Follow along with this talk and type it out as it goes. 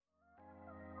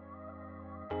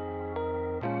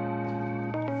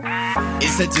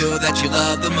It's the duo that you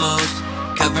love the most,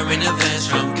 covering events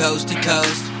from coast to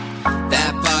coast.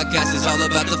 That podcast is all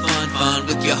about the fun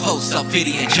with your hosts,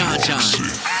 Pity and John.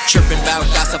 Chirping about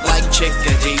gossip like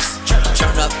chickadees.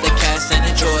 Turn up the cast and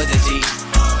enjoy the tea.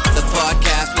 The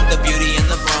podcast with the beauty and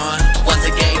the brawn. One's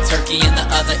a gay turkey and the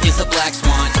other is a black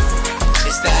swan.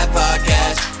 It's that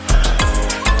podcast.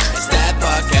 It's that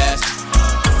podcast.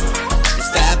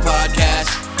 It's that podcast.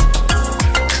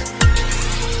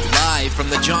 Live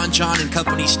from the John and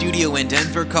Company studio in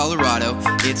Denver, Colorado,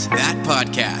 it's That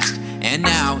Podcast. And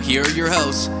now, here are your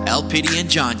hosts, Pity and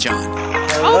John.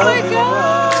 Oh my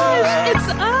gosh! It's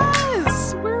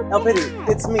us! We're Pity,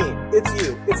 it's me, it's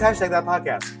you, it's hashtag That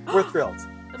Podcast. We're thrilled.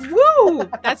 Woo!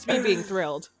 That's me being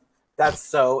thrilled. That's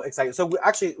so exciting. So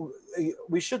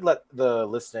we should let the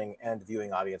listening and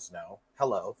viewing audience know.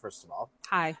 Hello, first of all.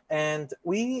 Hi. And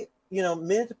we,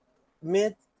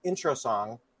 mid intro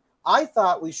song, I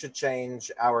thought we should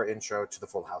change our intro to the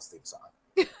Full House theme song.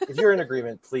 If you're in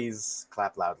agreement, please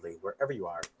clap loudly wherever you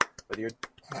are. Whether you're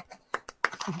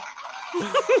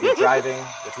driving,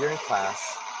 if you're in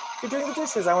class, if you're doing the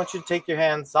dishes, I want you to take your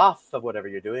hands off of whatever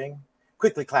you're doing.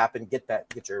 Quickly clap and get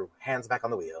your hands back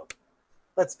on the wheel.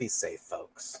 Let's be safe,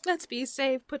 folks. Let's be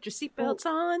safe. Put your seatbelts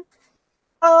on.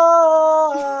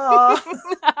 Oh!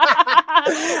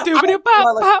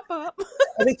 Doobity-bop-bop-bop.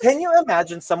 I mean, can you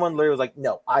imagine someone literally was like,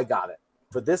 no, I got it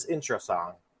for this intro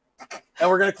song. And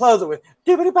we're going to close it with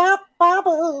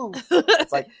doobity-bop-bop-boo.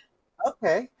 It's like,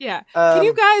 okay. Yeah. Can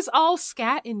you guys all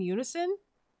scat in unison?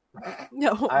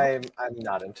 No. I'm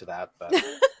not into that, but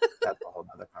that's a whole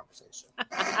other conversation.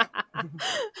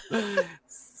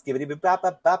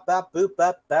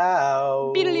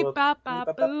 Skibbity-boop-bop-bop-bop-boop-bop-bow.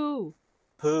 Beedly-bop-bop-boo.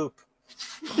 Poop.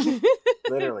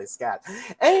 Literally scat.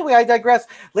 Anyway, I digress.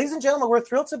 Ladies and gentlemen, we're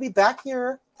thrilled to be back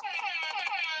here.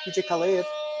 DJ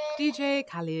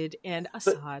Khalid and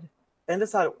Assad. And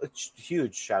Assad, a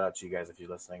huge shout out to you guys if you're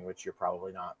listening, which you're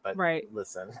probably not, but right.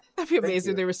 Listen. That'd be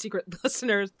amazing if there were secret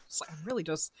listeners. It's like, really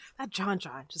just, that John,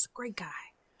 just a great guy.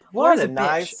 What a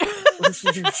nice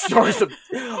source of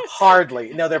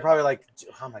hardly. No, they're probably like,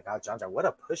 oh my God, John, what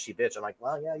a pushy bitch. I'm like,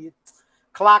 well, yeah, you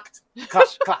clocked. Clock.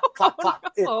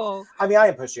 Oh. I mean, I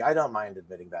am pushy. I don't mind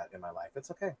admitting that in my life. It's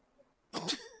okay. I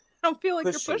don't feel like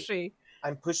you're pushy.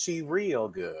 I'm pushy real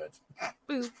good.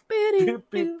 Boop, boop,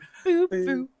 boop, boop,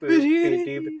 boop,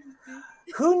 boop.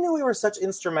 Who knew we were such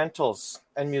instrumentals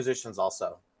and musicians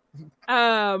also?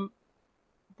 What?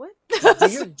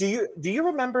 do you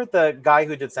remember the guy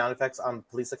who did sound effects on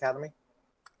Police Academy?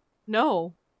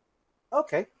 No.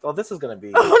 Okay. Well, this is going to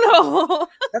be... Oh, no.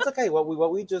 That's okay.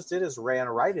 What we just did is ran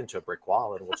right into a brick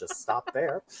wall, and we'll just stop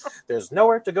there. There's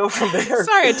nowhere to go from there.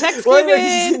 Sorry, a text came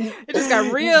in. It just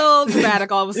got real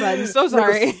dramatic all of a sudden. So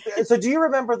sorry. So do you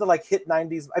remember the hit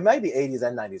 90s, it might be 80s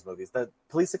and 90s movies, the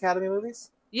Police Academy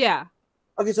movies? Yeah.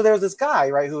 Okay, so there was this guy,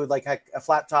 right, who would had a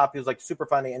flat top. He was super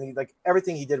funny, and he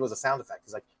everything he did was a sound effect.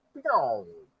 He's like, no,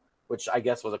 which I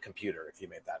guess was a computer if he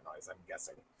made that noise, I'm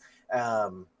guessing.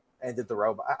 And did the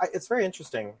robot. It's very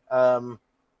interesting. So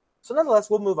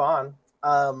nonetheless, we'll move on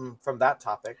from that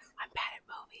topic. I'm bad at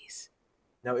movies.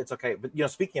 No, it's okay. But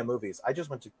speaking of movies, I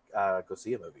just went to go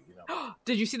see a movie.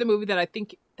 Did you see the movie that I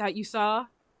think that you saw?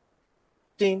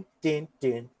 Yes,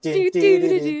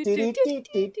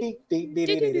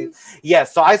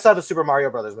 so I saw the Super Mario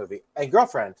Brothers movie. And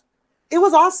girlfriend, it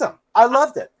was awesome. I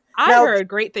loved it. I heard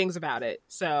great things about it.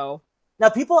 So now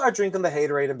people are drinking the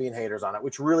haterade and being haters on it,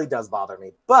 which really does bother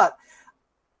me. But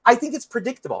I think it's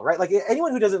predictable, right?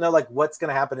 Anyone who doesn't know what's going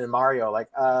to happen in Mario,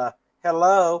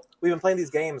 hello, we've been playing these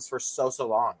games for so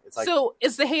long. It's so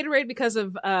is the haterade because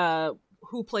of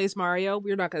who plays Mario?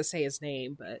 We're not going to say his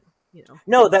name, but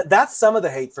no, that's some of the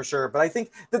hate for sure. But I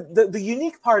think the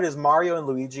unique part is Mario and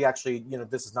Luigi actually.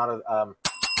 This is not a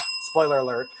spoiler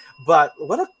alert, but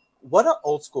what an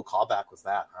old school callback was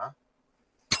that, huh?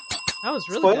 That was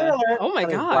really spoiler good. Alert. Oh my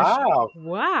gosh!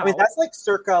 Wow! I mean, that's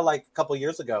circa a couple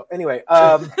years ago. Anyway,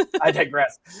 I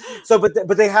digress. So,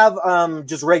 but they have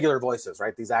just regular voices,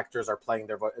 right? These actors are playing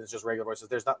their voice. It's just regular voices.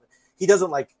 He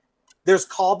doesn't There's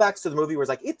callbacks to the movie where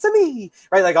it's it's a me,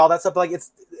 right? All that stuff.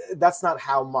 That's not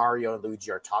how Mario and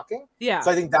Luigi are talking. Yeah. So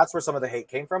I think that's where some of the hate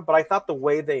came from. But I thought the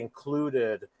way they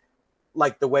included,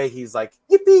 the way he's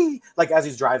yippee, as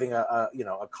he's driving a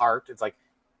cart. It's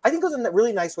I think it was a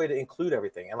really nice way to include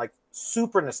everything and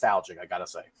super nostalgic. I gotta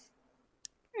say.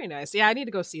 Very nice. Yeah, I need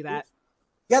to go see that.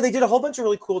 Yeah, they did a whole bunch of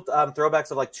really cool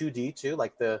throwbacks of 2D too,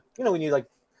 when you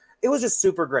it was just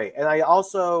super great. And I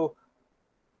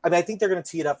think they're going to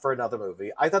tee it up for another movie.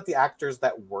 I thought the actors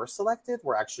that were selected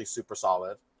were actually super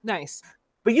solid. Nice.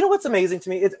 But what's amazing to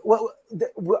me?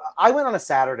 I went on a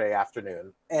Saturday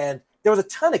afternoon, and there was a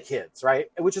ton of kids,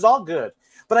 right? Which is all good.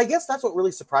 But I guess that's what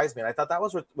really surprised me. And I thought that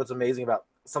was what's amazing about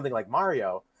something like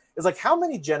Mario is like how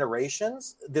many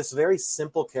generations this very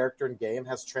simple character and game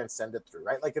has transcended through,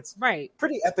 right? Like it's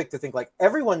pretty epic to think like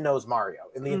everyone knows Mario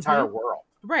in the entire world.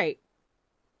 Right.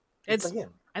 It's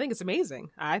I think it's amazing.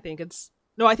 I think it's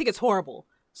horrible.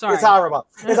 Sorry. It's horrible.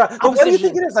 But what do you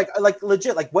think it is? Like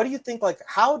legit, like what do you think, like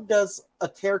how does a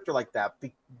character like that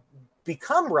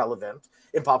become relevant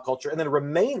in pop culture and then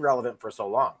remain relevant for so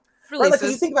long? Right? Like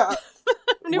you think about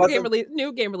new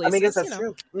game releases. I mean, I guess that's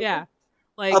true. Yeah.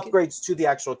 Like upgrades to the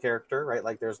actual character, right?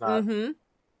 Like there's not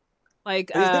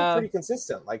like he's been pretty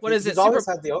consistent. Like what is he's always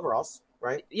had the overalls,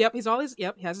 right? Yep, he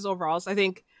has his overalls. I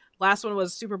think last one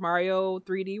was Super Mario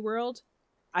 3D World.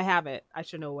 I have it. I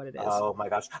should know what it is. Oh my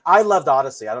gosh. I loved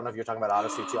Odyssey. I don't know if you're talking about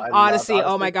Odyssey too. Odyssey.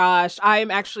 Oh my gosh.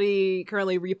 I'm actually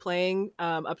currently replaying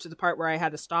up to the part where I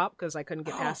had to stop because I couldn't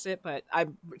get past it, but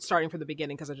I'm starting from the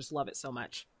beginning because I just love it so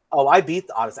much. Oh, I beat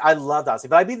the Odyssey. I loved Odyssey,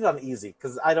 but I beat it on easy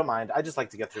because I don't mind. I just like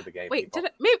to get through the game. Wait, no,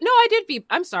 I did beat.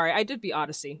 I'm sorry. I did beat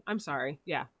Odyssey. I'm sorry.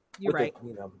 Yeah, you're right.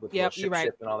 With yep, you're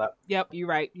right. And all that. Yep, you're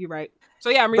right. You're right. So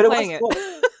yeah, I'm replaying it.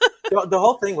 Cool. The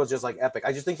whole thing was just like epic.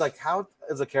 I just think like how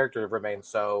does a character remain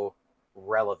so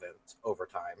relevant over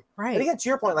time? Right. And again, to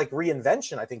your point, like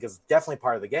reinvention, I think is definitely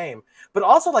part of the game, but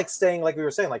also like staying, like we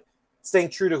were saying, like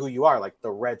staying true to who you are, like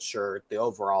the red shirt, the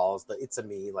overalls, the it's a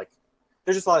me, like.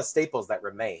 There's just a lot of staples that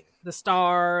remain. The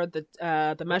star,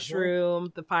 the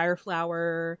mushroom, the fire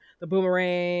flower, the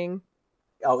boomerang.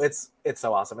 Oh, it's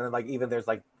so awesome. And then like even there's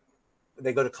like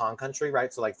they go to Kong Country,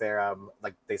 right? So like they're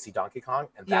like they see Donkey Kong,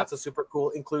 and that's a super cool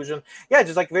inclusion. Yeah,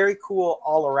 just like very cool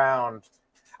all around.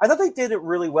 I thought they did it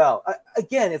really well.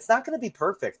 Again, it's not going to be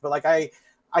perfect, but like I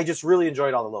just really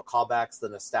enjoyed all the little callbacks, the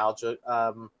nostalgia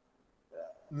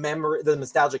the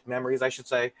nostalgic memories, I should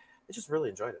say. I just really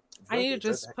enjoyed it. I need to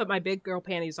just put my big girl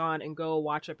panties on and go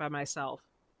watch it by myself.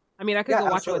 I mean, I could go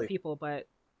watch it with people, but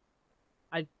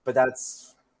I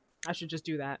should just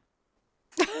do that.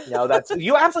 No,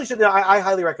 you absolutely should. I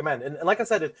highly recommend. And like I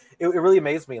said, it really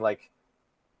amazed me, like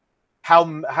how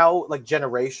like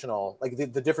generational, like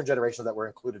the different generations that were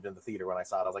included in the theater when I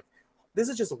saw it. I was like, this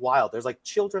is just wild. There's like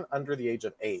children under the age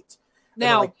of 8.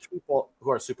 Now, like people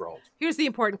who are super old. Here's the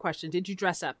important question: did you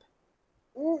dress up?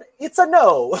 It's a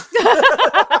no.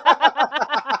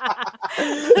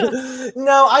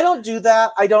 No, I don't do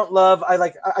that.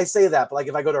 I say that, but like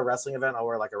if I go to a wrestling event, I'll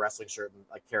wear like a wrestling shirt and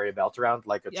like carry a belt around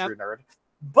like a true nerd.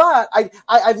 But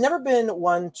I've never been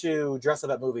one to dress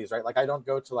up at movies, right? Like I don't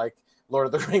go to like Lord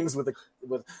of the Rings with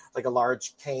like a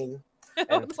large cane.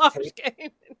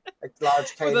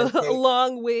 Large cane with a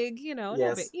long wig, Yes. No,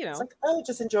 but, It's like, oh,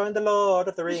 just enjoying the Lord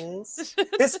of the Rings.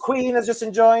 This queen is just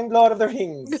enjoying Lord of the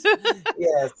Rings.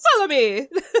 Yes, follow me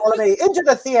into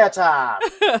the theater.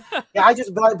 Yeah,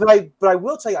 but I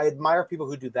will tell you, I admire people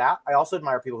who do that. I also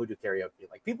admire people who do karaoke.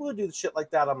 Like people who do shit like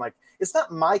that, I'm like, it's not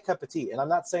my cup of tea, and I'm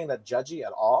not saying that judgy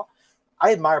at all.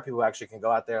 I admire people who actually can go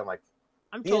out there and like.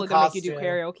 I'm totally gonna make you do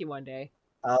karaoke one day.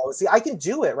 See, I can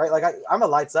do it, right? Like I'm a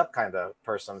lights up kind of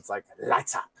person. It's like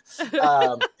lights up. I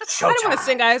don't want to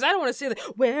sing, guys. I don't want to sing.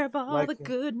 Where have all the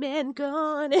good men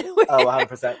gone? Oh,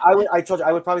 100%. I told you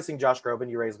I would probably sing Josh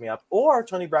Groban, "You Raise Me Up," or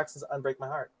Tony Braxton's "Unbreak My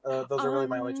Heart." Those are really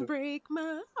my only two. Unbreak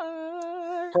my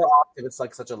heart. Per octave, it's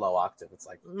like such a low octave. It's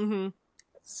like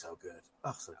it's so good.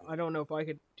 Oh, so good. I don't know if I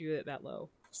could do it that low.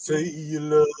 Say you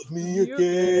love me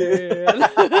again.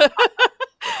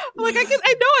 Like I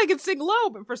know I can sing low,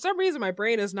 but for some reason my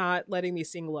brain is not letting me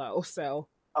sing low. So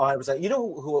 100%. You know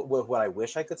what I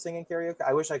wish I could sing in karaoke?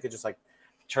 I wish I could just like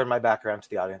turn my back around to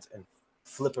the audience and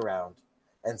flip around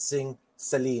and sing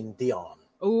Celine Dion.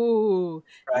 Ooh,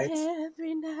 right?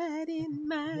 Every night in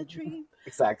my dream.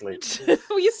 Exactly.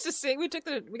 We used to sing. We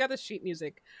got the sheet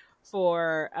music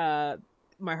for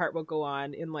My Heart Will Go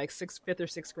On in like 5th or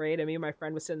 6th grade, and me and my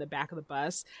friend would sit in the back of the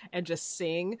bus and just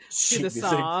sing to the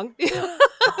song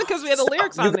because we had the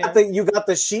lyrics on there. You got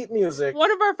the sheet music.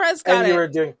 One of our friends got it. And you were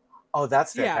doing. Oh,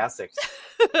 that's fantastic!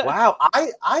 Yeah. Wow,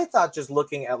 I thought just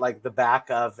looking at like the back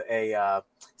of a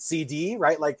CD,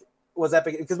 right? Like was that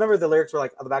because remember the lyrics were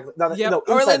like on the back? No,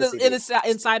 or like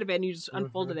inside of it, and you just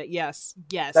unfolded it. Yes.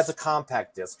 That's a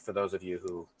compact disc for those of you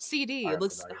who CD. It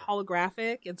looks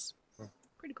holographic. It's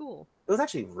pretty cool. It was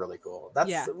actually really cool.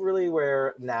 That's really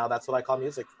where now that's what I call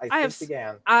music. I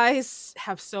began. I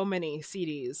have so many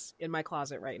CDs in my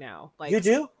closet right now. Like you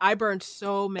do? I burned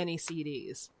so many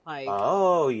CDs. Like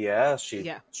oh yeah, she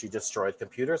destroyed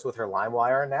computers with her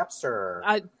LimeWire and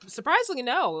Napster. Surprisingly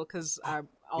no, because I'm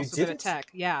also good at tech.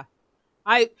 Yeah.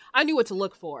 I knew what to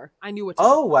look for. I knew what to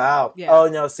Oh, look wow. for. Yeah. Oh,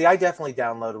 no. See, I definitely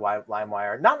downloaded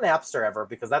LimeWire. Not Napster ever,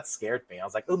 because that scared me. I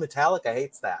was like, oh, Metallica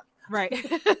hates that. Right.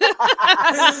 Remember,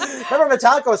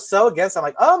 Metallica was so against it. I'm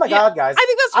like, oh my God, guys. I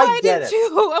think that's why I get did it.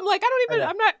 too. I'm like,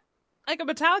 I'm not like a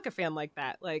Metallica fan like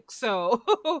that. Like, so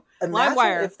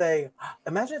LimeWire.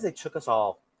 Imagine if they took us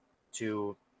all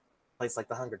to a place like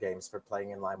the Hunger Games for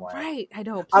playing in LimeWire. Right. I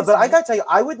know. But I gotta tell you,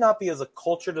 I would not be as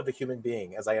cultured of a human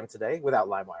being as I am today without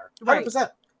LimeWire. 100%. Right.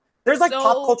 There's like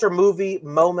pop culture movie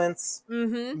moments,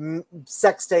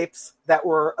 sex tapes that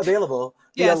were available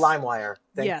via LimeWire.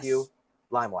 Thank you,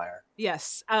 LimeWire.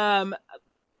 Yes. I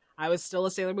was still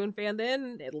a Sailor Moon fan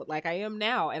then, like I am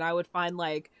now, and I would find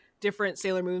like different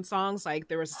Sailor Moon songs. Like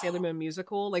there was a Sailor Moon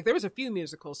musical. Like there was a few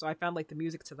musicals, so I found like the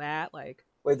music to that. Like,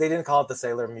 wait, they didn't call it the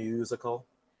Sailor Musical?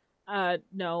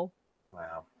 No.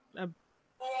 Wow. I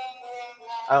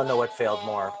don't know what failed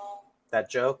more,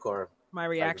 that joke or my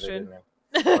reaction,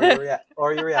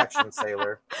 or your reaction,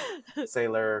 Sailor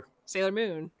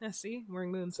Moon. Yeah, see, I'm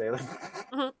wearing moons. Sailor.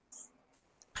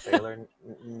 Sailor,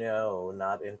 no,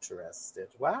 not interested.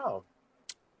 Wow.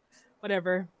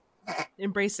 Whatever.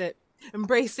 Embrace it.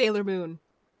 Embrace Sailor Moon.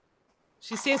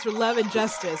 She stands for love and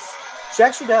justice. She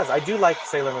actually does. I do like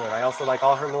Sailor Moon. I also like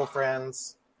all her little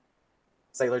friends.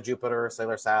 Sailor Jupiter,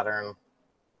 Sailor Saturn,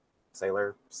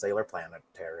 Sailor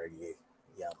Planetary.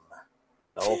 Yum.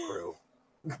 The whole crew.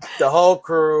 The whole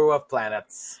crew of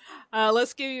planets.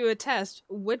 Let's give you a test.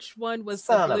 Which one was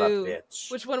Son the blue? Of a bitch.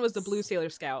 Which one was the blue Sailor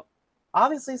Scout?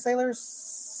 Obviously, Sailor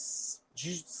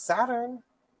Saturn.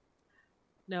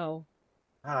 No.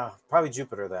 Probably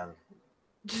Jupiter then.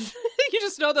 You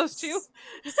just know those two?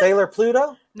 Sailor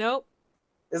Pluto? Nope.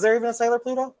 Is there even a Sailor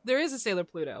Pluto? There is a Sailor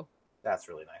Pluto. That's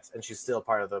really nice. And she's still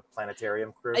part of the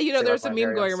planetarium crew. You know, there's a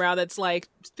meme going around that's like,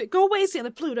 go away,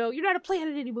 Sailor Pluto. You're not a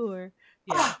planet anymore.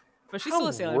 Yeah. But she's still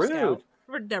a Sailor Scout.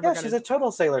 We're never she's a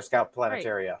total Sailor Scout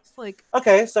planetaria. Right. It's like,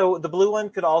 okay, so the blue one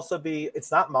could also be, it's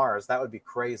not Mars. That would be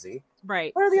crazy.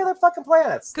 Right. What are the other fucking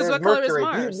planets? Because what Mercury.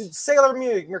 color is Mars? Sailor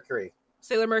Mercury.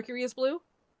 Sailor Mercury is blue?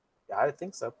 Yeah, I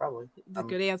think so, probably.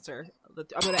 Good answer. I'm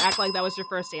going to act like that was your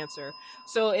first answer.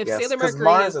 So if Sailor Mercury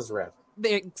Mars is red.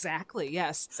 Exactly,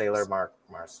 yes. Sailor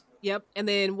Mars. Yep. And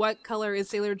then what color is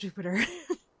Sailor Jupiter?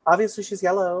 Obviously, she's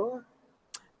yellow.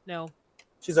 No.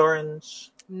 She's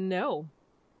orange. No.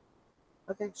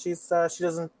 Okay, she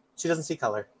doesn't see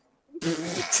color.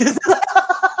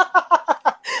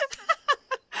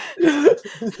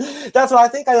 That's what I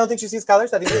think. I don't think she sees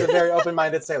colors. I think she's a very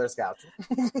open-minded Sailor Scout.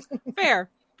 Fair.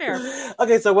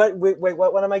 Okay, so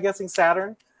what am I guessing?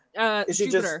 Saturn? Is she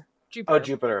Jupiter. Jupiter. Oh,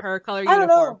 Jupiter. Her color I uniform. don't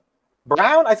know.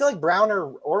 Brown? I feel like brown or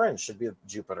orange should be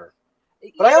Jupiter.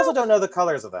 But I also don't know the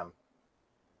colors of them.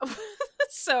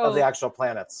 So of the actual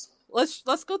planets. Let's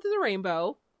go through the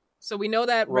rainbow. So we know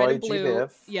that Roy red and blue. G.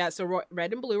 Biv. Yeah, so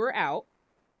red and blue are out.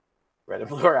 Red and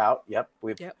blue are out. Yep.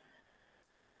 Yep.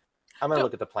 I'm going to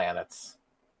look at the planets.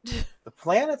 The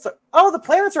planets are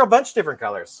a bunch of different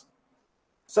colors.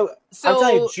 So I'm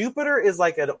telling you, Jupiter is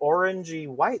like an orangey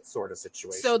white sort of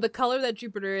situation. So the color that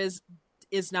Jupiter is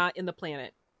not in the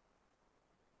planet.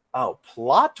 Oh,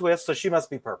 plot twist. So she must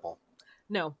be purple.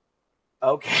 No.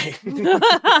 Okay.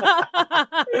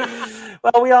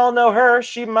 Well, we all know her.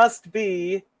 She must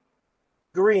be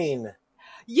green.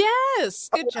 Yes.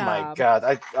 Good job. Oh my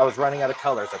God. I was running out of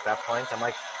colors at that point. I'm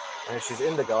like, and if she's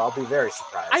indigo, I'll be very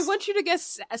surprised. I want you to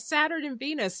guess Saturn and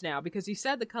Venus now because you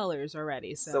said the colors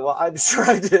already. So well, I'm sure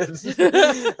I did.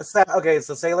 Okay,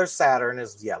 so Sailor Saturn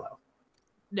is yellow.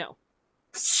 No.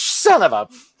 Son of a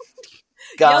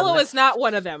gun. Yellow is not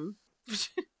one of them.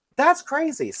 That's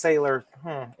crazy. Sailor.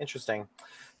 Interesting.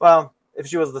 Well, if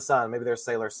she was the sun, maybe there's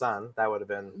Sailor Sun. That would have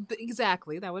been...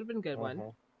 Exactly. That would have been a good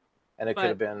one. And it could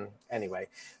have been... Anyway.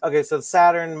 Okay, so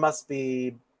Saturn must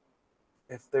be...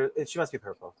 She must be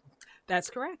purple. That's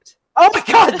correct. Oh my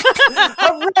God!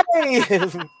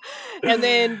 Hooray! And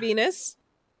then Venus?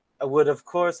 Would, of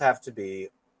course, have to be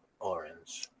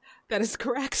orange. That is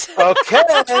correct. Okay!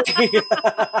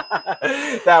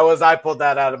 I pulled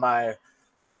that out of my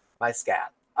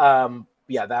scat.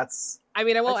 Yeah, that's... I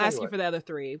mean, I won't ask you for the other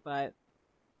three, but...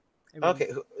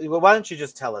 Okay, well, why don't you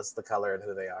just tell us the color and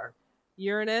who they are?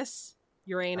 Uranus.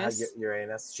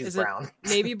 She's brown.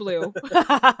 Navy blue.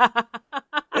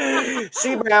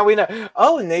 She brown, we know.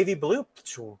 Oh, navy blue.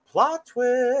 Plot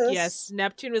twist. Yes,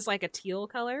 Neptune is like a teal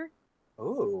color.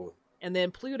 Ooh. And then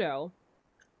Pluto,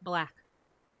 black.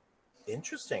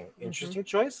 Interesting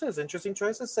choices. Interesting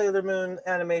choices, Sailor Moon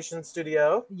Animation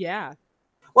Studio. Yeah.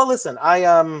 Well, listen, I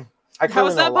How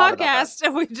was that podcast?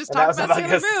 And we just talked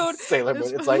about Sailor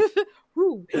Moon. It's like,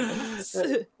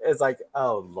 it's like,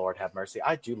 oh Lord have mercy.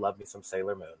 I do love me some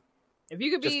Sailor Moon. If you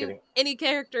could Just be kidding. any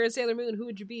character in Sailor Moon, who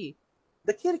would you be?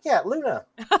 The kitty cat, Luna.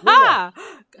 Ha!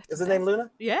 Is his name Luna?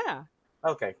 Yeah.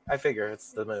 Okay, I figure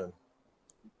it's the moon.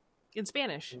 In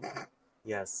Spanish.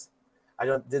 Yes. I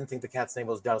didn't think the cat's name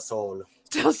was Del Sol.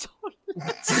 Del Sol.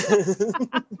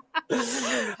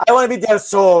 I want to be Del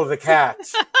Sol, the cat.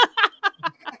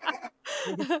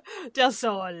 Del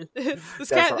Sol. This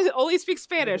Del cat Sol. only speaks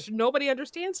Spanish. Nobody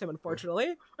understands him,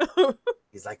 unfortunately.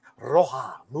 He's like,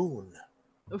 Roja, moon.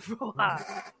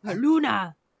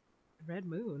 Luna. Red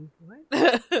moon.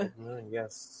 What? Red moon,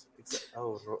 yes.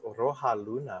 Roja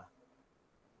Luna.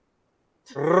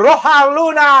 Roja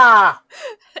Luna!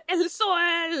 El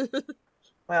Sol.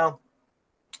 Well,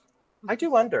 I do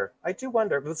wonder.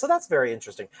 So that's very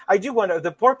interesting. I do wonder.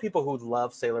 The poor people who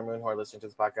love Sailor Moon who are listening to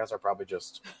this podcast are probably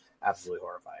just absolutely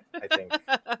horrified, I think.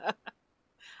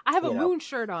 I have a moon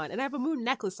shirt on, and I have a moon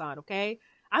necklace on, okay?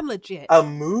 I'm legit. A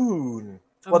moon.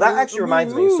 Well, that actually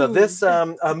reminds me. So this,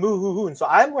 a moon. So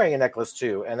I'm wearing a necklace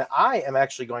too, and I am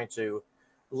actually going to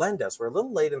lend us. We're a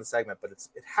little late in the segment, but it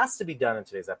has to be done in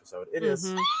today's episode. It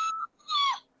is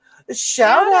the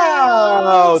shout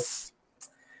outs.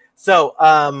 So,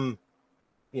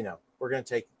 we're gonna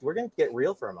get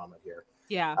real for a moment here.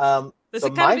 Yeah. This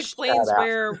kind of explains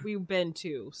where we've been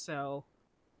to. So.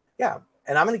 Yeah,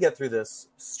 and I'm gonna get through this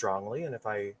strongly, and if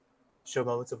I show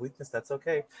moments of weakness, that's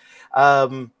okay.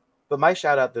 But my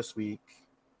shout out this week,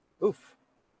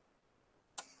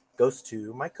 goes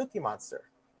to my Cookie Monster.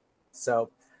 So,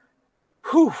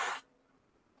 a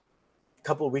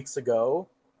couple of weeks ago,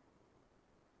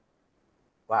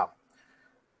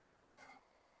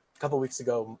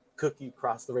 Cookie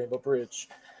crossed the Rainbow Bridge.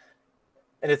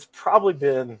 And it's probably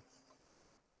been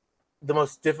the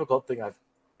most difficult thing I've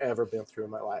ever been through in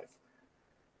my life.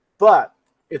 But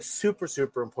it's super,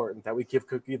 super important that we give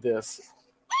Cookie this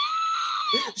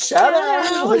shout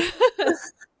out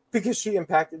because she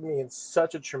impacted me in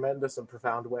such a tremendous and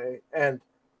profound way. And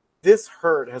this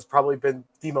hurt has probably been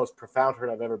the most profound hurt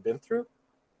I've ever been through.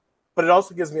 But it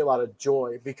also gives me a lot of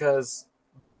joy because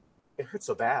it hurt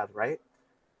so bad, right?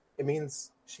 It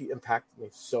means she impacted me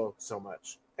so, so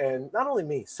much. And not only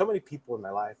me, so many people in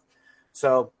my life.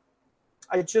 So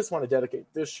I just want to dedicate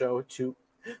this show to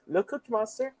Little Cookie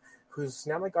Monster, who's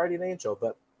now my guardian angel.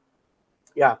 But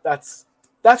yeah, that's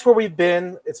where we've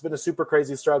been. It's been a super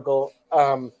crazy struggle.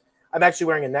 I'm actually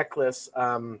wearing a necklace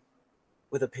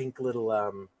with a pink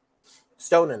little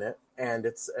stone in it, and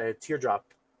it's a teardrop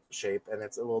shape, and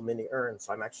it's a little mini urn.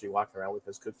 So I'm actually walking around with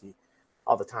this Cookie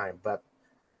all the time. But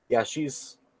yeah, she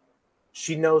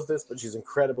knows this, but she's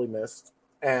incredibly missed.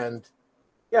 And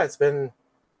yeah, it's been,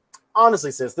 honestly,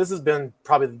 sis, this has been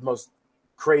probably the most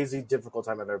crazy, difficult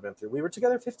time I've ever been through. We were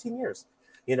together 15 years,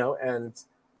 and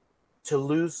to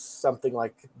lose something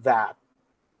like that,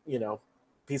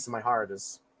 piece of my heart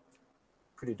is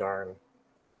pretty darn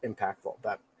impactful.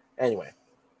 But anyway,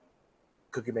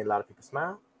 Cookie made a lot of people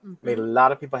smile, made a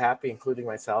lot of people happy, including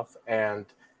myself. And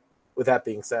with that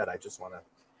being said, I just want to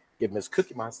give Ms.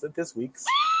 Cookie Monster this week's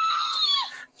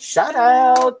shout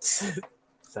out.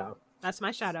 So that's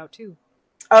my shout out too.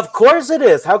 Of course it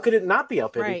is. How could it not be,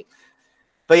 Elpity? Right.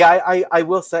 But yeah, I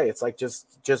will say it's like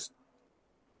just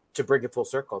to bring it full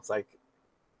circle. It's like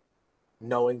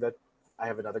knowing that I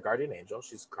have another guardian angel.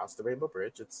 She's crossed the Rainbow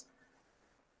Bridge. It's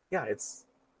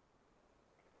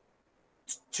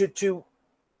to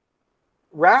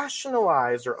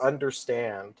rationalize or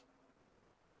understand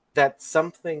that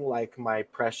something like my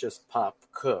precious pup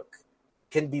Cook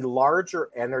can be larger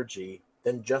energy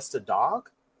than just a dog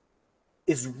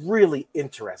is really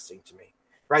interesting to me,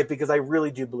 right? Because I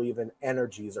really do believe in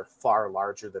energies are far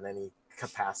larger than any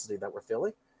capacity that we're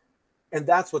feeling. And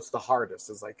that's what's the hardest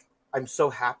is like, I'm so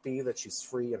happy that she's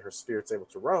free and her spirit's able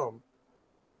to roam,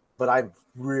 but I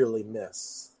really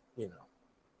miss,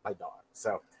 my dog.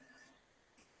 So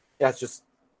yeah, it's just,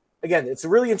 again, it's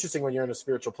really interesting when you're in a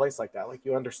spiritual place like that. Like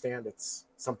you understand it's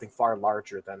something far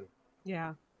larger than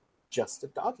just a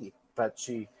doggy. But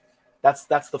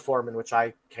that's the form in which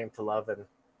I came to love and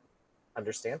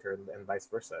understand her, and vice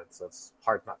versa. So it's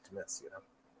hard not to miss,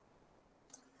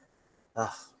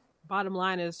 Bottom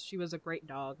line is she was a great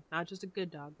dog. Not just a good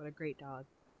dog, but a great dog.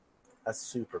 A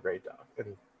super great dog.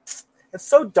 And it's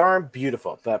so darn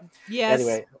beautiful. But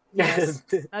anyway. Yes.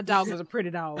 That dog was a pretty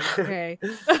dog, okay?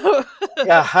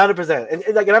 Yeah, 100%.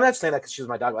 And I'm not saying that because she was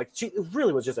my dog. Like, she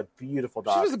really was just a beautiful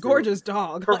dog. She was a gorgeous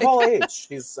dog. Her whole age.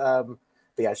 She's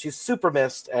she's super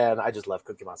missed, and I just love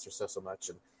Cookie Monster so much.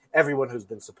 And everyone who's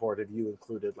been supportive, you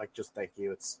included, like, just thank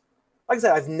you. It's, like I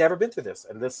said, I've never been through this,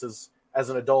 and this is, as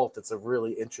an adult, it's a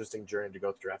really interesting journey to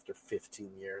go through after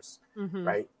 15 years,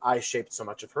 right? I shaped so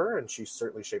much of her, and she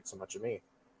certainly shaped so much of me.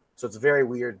 So it's very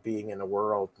weird being in a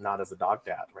world not as a dog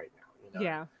dad right now. You know?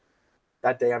 Yeah.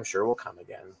 That day I'm sure will come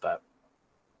again, but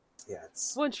yeah,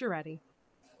 it's once you're ready.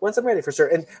 Once I'm ready for sure.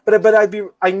 And but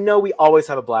I know we always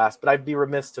have a blast, but I'd be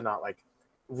remiss to not like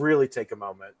really take a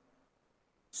moment,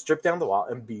 strip down the wall,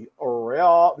 and be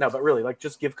real. No, but really, like,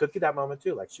 just give Cookie that moment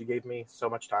too. Like, she gave me so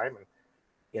much time, and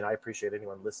you know, I appreciate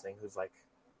anyone listening who's like,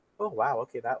 "Oh wow,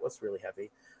 okay, that was really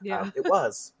heavy." Yeah, it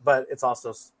was, but it's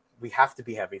also we have to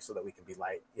be heavy so that we can be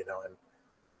light, you know. And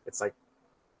it's like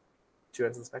two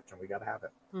ends of the spectrum. We got to have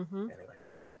it anyway.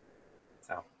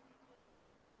 So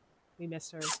we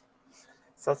missed her.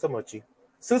 So muchy.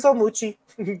 Suso Muchi.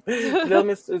 Little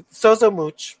Miss So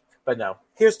Mooch. But no.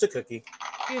 Here's to Cookie.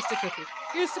 Here's to Cookie.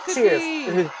 Here's to Cookie.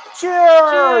 Cheers.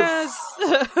 Cheers.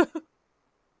 Cheers.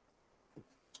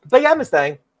 But yeah, Miss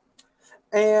Thang.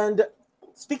 And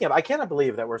speaking of, I cannot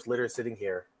believe that we're literally sitting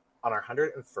here on our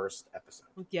 101st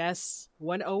episode. Yes.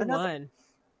 101.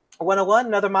 101,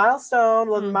 another milestone.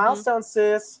 Another milestone,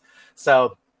 sis.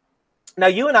 So now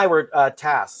you and I were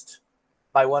tasked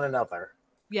by one another.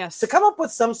 Yes. To come up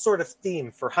with some sort of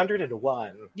theme for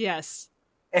 101. Yes.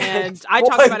 And I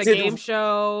talked about a game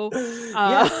show.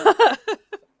 Yeah.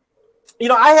 You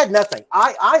know, I had nothing.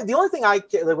 I the only thing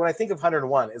when I think of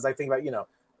 101 is I think about, you know,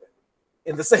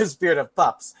 in the same spirit of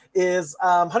pups, is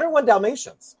 101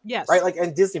 Dalmatians. Yes. Right? Like,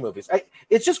 and Disney movies.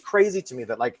 It's just crazy to me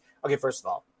that, like, okay, first of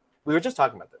all, we were just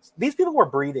talking about this. These people were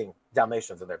breeding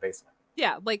Dalmatians in their basement.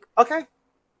 Yeah, like... Okay.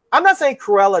 I'm not saying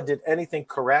Cruella did anything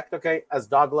correct, okay? As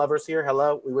dog lovers here,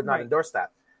 hello, we would not endorse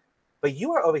that. But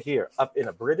you are over here, up in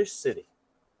a British city,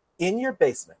 in your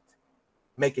basement,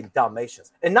 making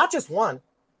Dalmatians. And not just one,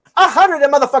 100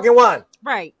 and motherfucking one.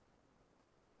 Right.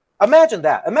 Imagine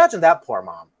that. Imagine that poor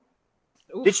mom.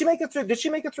 Oof. Did she make it through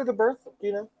the birth? Do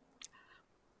you know?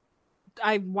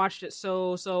 I watched it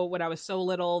so when I was so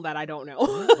little that I don't know.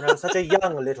 When I was such a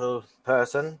young little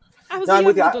person. I was a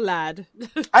young little lad.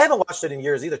 I haven't watched it in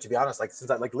years either, to be honest. Like,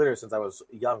 literally since I was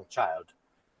a young child.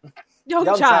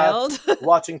 Young child.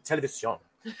 Watching television.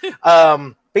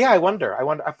 But yeah, I wonder.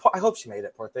 I hope she made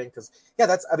it, poor thing. Because, yeah,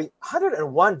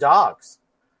 101 dogs.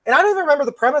 And I don't even remember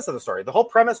the premise of the story. The whole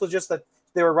premise was just that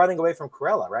they were running away from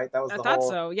Cruella, right? That was I thought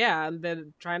so, yeah. And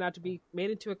then try not to be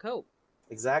made into a coat.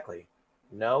 Exactly.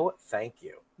 No, thank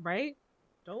you. Right?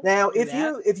 Now,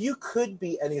 if you could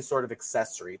be any sort of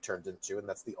accessory turned into, and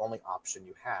that's the only option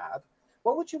you had,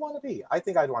 what would you want to be? I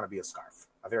think I'd want to be a scarf.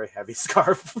 A very heavy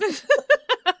scarf.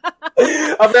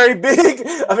 A very big,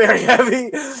 a very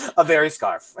heavy, a very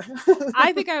scarf.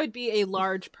 I think I would be a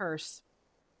large purse.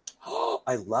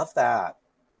 I love that.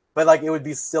 But, like, it would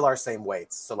be still our same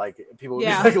weights. So, like, people would be,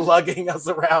 like, lugging us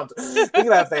around. Think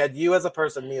about if they had you as a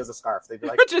person, me as a scarf. They'd be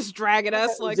like... just dragging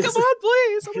us, like, come on,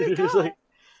 please. Oh, my God. Like,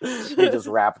 they just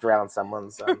wrapped around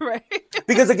someone's... right.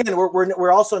 Because, again,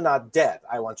 we're also not dead.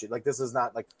 I want you... Like, this is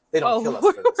not, like... They don't kill us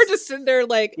for this. We're just sitting there,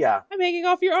 like, yeah. I'm hanging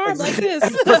off your arm like this.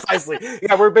 Precisely.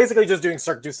 Yeah, we're basically just doing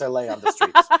Cirque du Soleil on the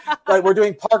streets. Like, we're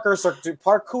doing parkour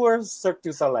Cirque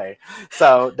du Soleil.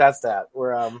 So, that's that.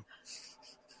 We're...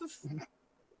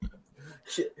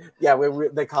 Yeah,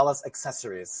 they call us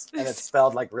accessories, and it's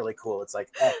spelled like really cool. It's like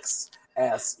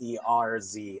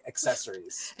XSERZ,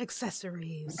 accessories.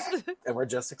 Accessories. And we're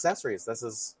just accessories. This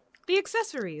is the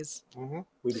accessories. Mm-hmm.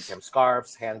 We became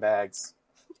scarves, handbags,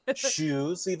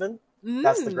 shoes, even.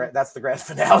 That's the grand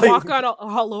finale. Walk on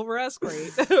all over us,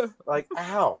 great. Like,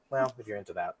 ow. Well, if you're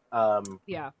into that,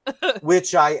 yeah.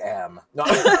 Which I am. No.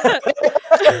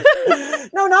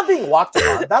 No, not being walked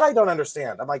upon. That I don't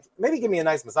understand. I'm like, maybe give me a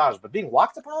nice massage, but being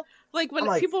walked upon? Like when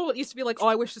people used to be like, oh,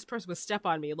 I wish this person would step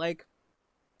on me. Like,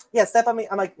 yeah, step on me.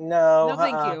 I'm like, no. No,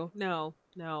 thank you. No.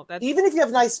 That's... Even if you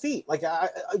have nice feet, like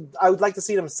I would like to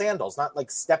see them sandals, not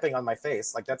like stepping on my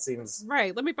face. Like that seems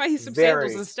right. Let me buy you some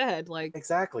sandals instead. Like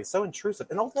exactly, so intrusive.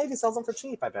 And Old Navy sells them for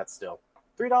cheap. I bet still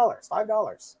 $3,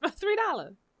 $5.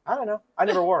 $3. I don't know. I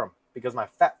never wore them because my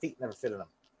fat feet never fit in them.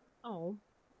 Oh,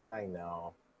 I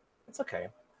know. It's okay.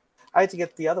 I had to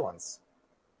get the other ones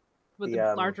with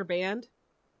the larger band.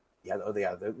 Yeah. Oh,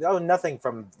 yeah. Nothing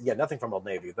from Old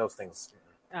Navy. Those things.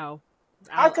 Oh.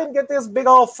 I couldn't get this big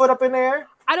old foot up in there.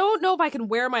 I don't know if I can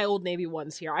wear my Old Navy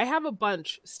ones here. I have a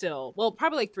bunch still. Well,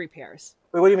 probably like 3 pairs.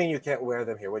 Wait, what do you mean you can't wear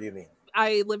them here? What do you mean?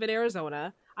 I live in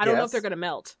Arizona. I don't know if they're going to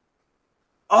melt.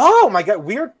 Oh my God.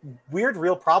 Weird,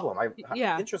 real problem.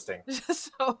 Yeah. Interesting.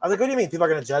 So, I was like, what do you mean? People are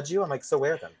going to judge you? I'm like, so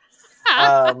wear them.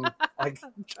 Like,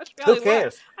 who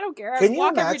cares? I don't care. I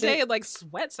walk every day in like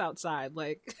sweats outside.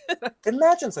 Like,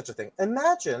 imagine such a thing.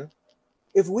 Imagine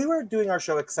if we were doing our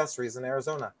show Accessories in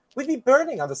Arizona. We'd be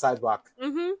burning on the sidewalk.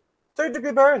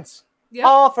 3rd-degree burns. Yep.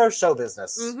 All for show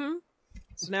business.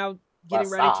 So now getting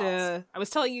ready to. I was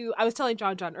telling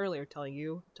John earlier. Telling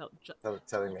me.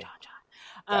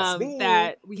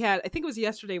 That we had, I think it was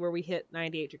yesterday where we hit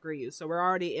 98 degrees. So we're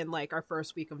already in like our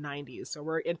first week of 90s. So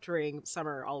we're entering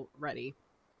summer already.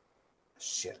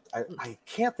 Shit, I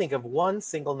can't think of one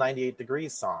single 98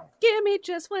 degrees song. Give me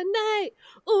just one night,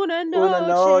 una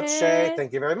noche.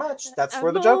 Thank you very much. That's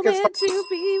where the joke is. To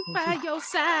be by your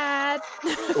side.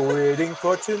 Waiting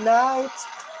for tonight.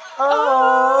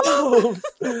 Oh,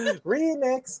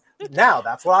 remix. Now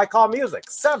that's what I call music.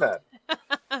 7.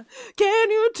 Can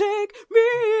you take me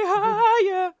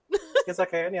higher? Yes, I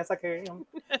can. Yes, I can.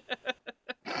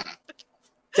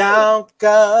 Don't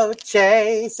go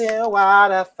chasing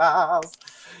waterfalls.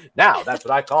 Now that's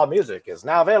what I call music is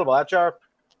now available at your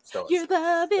stores. Your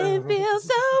loving feels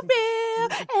so real,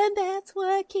 and that's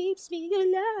what keeps me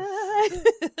alive.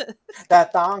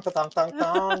 That thong, thong, thong,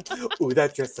 thong. Ooh,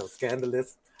 that dress so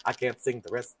scandalous. I can't sing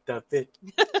the rest of it.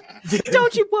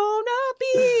 Don't you wanna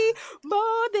be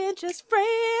more than just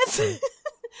friends?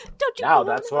 Don't you? Now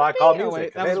that's what I call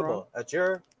music available at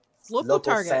your local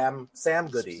Target. Sam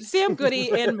Goody. Sam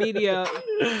Goody and Media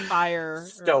Fire.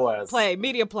 Stores.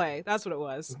 Media Play. That's what it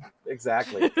was.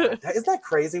 Exactly. Isn't that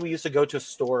crazy? We used to go to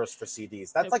stores for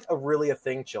CDs. That's like really a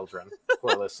thing, children who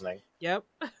are listening. Yep.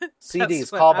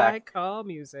 CDs, callback. I call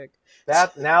music.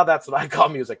 That's what I call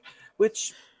music,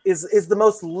 which is the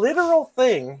most literal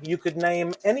thing you could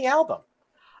name any album.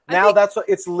 Now that's what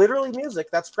it's literally music.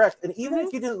 That's correct. And even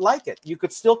if you didn't like it, you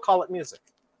could still call it music.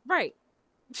 Right.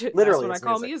 Literally, that's what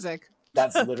I call music.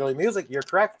 That's literally music. You're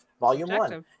correct. Volume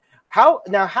 1.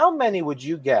 How many would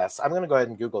you guess? I'm going to go ahead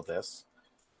and Google this.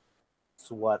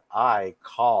 It's what I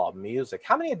call music.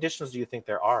 How many editions do you think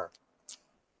there are?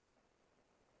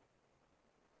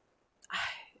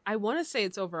 I want to say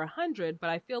it's over 100, but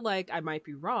I feel like I might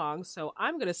be wrong. So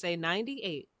I'm going to say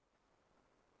 98.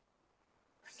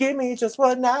 Give me just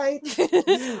one night.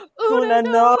 Una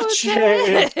noche.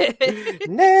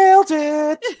 Nailed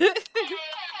it.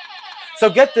 So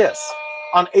get this.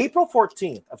 On April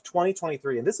 14th of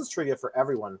 2023, and this is trivia for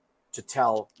everyone to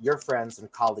tell your friends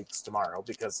and colleagues tomorrow,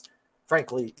 because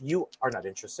frankly, you are not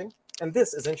interesting, and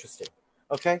this is interesting.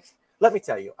 Okay? Let me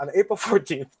tell you, on April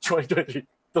 14th, 2023,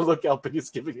 the look LP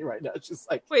is giving me right now, it's just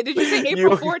like... Wait, did you say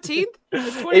April 14th?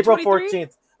 April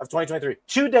 14th of 2023.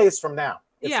 2 days from now,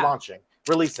 it's launching,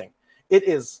 releasing. It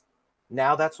is,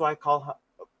 now that's what I call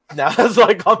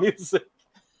music.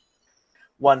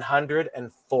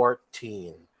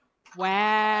 114.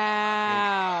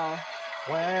 Wow.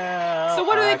 Wow. So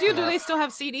what do they do? Do they still have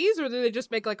CDs, or do they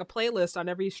just make like a playlist on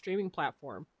every streaming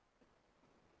platform?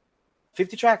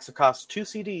 50 tracks across 2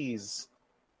 CDs.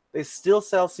 They still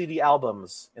sell CD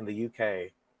albums in the UK.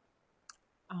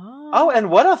 Oh, and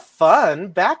what a fun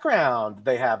background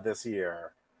they have this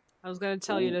year. I was going to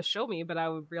tell you to show me, but I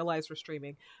would realize we're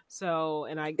streaming.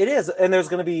 It is, and there's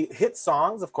going to be hit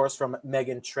songs, of course, from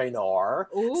Meghan Trainor,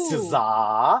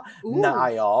 SZA,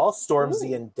 Niall,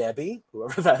 Stormzy and Debbie,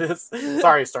 whoever that is.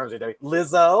 Sorry, Stormzy and Debbie.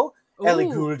 Lizzo, Ellie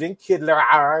Goulding, Kid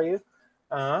Laroi,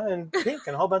 and Pink,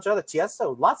 and a whole bunch of other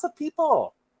Tiesto. Lots of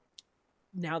people.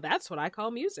 Now that's what I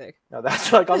call music. You know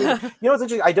what's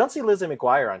interesting? I don't see Lizzie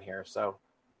McGuire on here, so.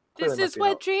 This is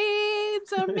what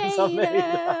dreams are made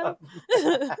of.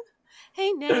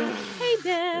 Hey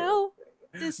now.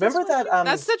 Remember that?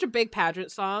 That's such a big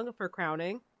pageant song for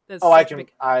crowning. I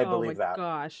believe that.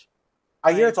 Gosh.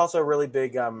 I hear it's also a really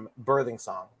big birthing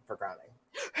song for crowning.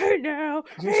 Hey now,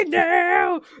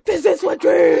 this is what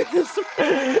dreams.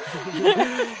 I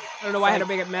don't know why I had to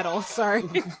make it metal. Sorry.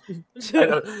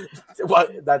 Well,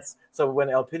 that's so when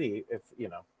El Pity, if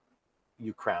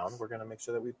you crown, we're going to make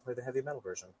sure that we play the heavy metal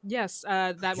version. That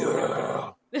won't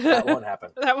happen. That won't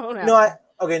happen. That won't happen.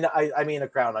 No, I mean a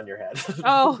crown on your head.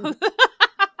 Oh.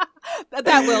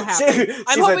 that will happen.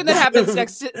 I'm hoping that happens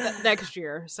next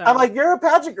year. So I'm like, you're a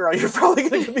pageant girl. You're probably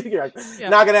going to be here.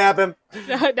 Not going to happen.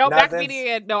 No, back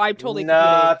comedian. No, I'm totally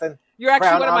nothing. You're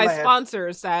actually one of my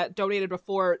sponsors that donated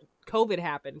before COVID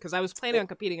happened, because I was planning on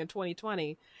competing in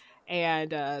 2020,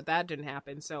 and that didn't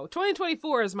happen. So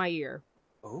 2024 is my year.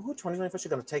 Oh, 2024, you're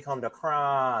going to take home the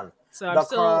crown. So I'm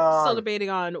still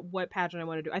debating on what pageant I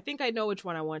want to do. I think I know which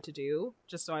one I want to do,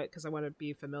 because I want to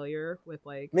be familiar with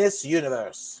like Miss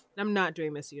Universe. I'm not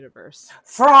doing Miss Universe.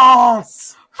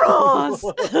 France.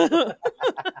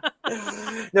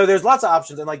 No, there's lots of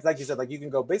options, and like you said, like you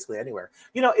can go basically anywhere.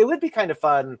 It would be kind of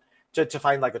fun to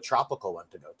find like a tropical one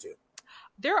to go to.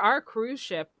 There are cruise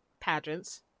ship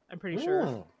pageants. I'm pretty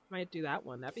sure. Might do that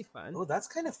one. That'd be fun. Oh, that's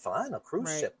kind of fun. A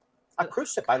cruise ship. A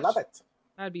cruise ship. I love it.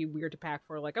 That'd be weird to pack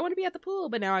for. Like, I want to be at the pool,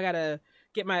 but now I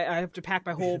have to pack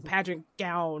my whole pageant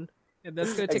gown. And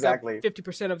that's going to take Exactly. up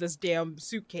 50% of this damn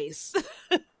suitcase.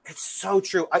 It's so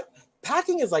true.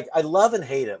 Packing is like, I love and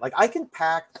hate it. Like I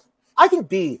can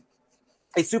be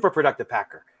a super productive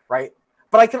packer, right?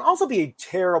 But I can also be a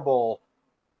terrible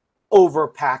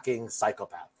overpacking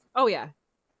psychopath. Oh yeah.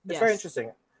 It's very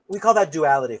interesting. We call that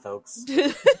duality, folks.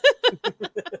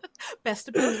 Best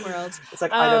of both worlds. It's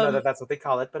like, I don't know that that's what they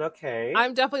call it, but okay.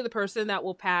 I'm definitely the person that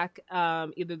will pack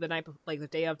either the night, like the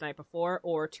day of night before,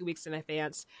 or 2 weeks in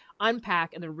advance,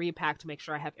 unpack and then repack to make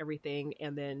sure I have everything,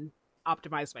 and then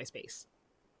optimize my space.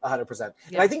 100%. Yeah.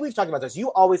 And I think we've talked about this.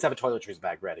 You always have a toiletries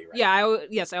bag ready, right? Yeah, I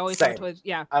always have a toilet.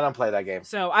 Yeah, I don't play that game.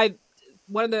 So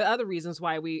one of the other reasons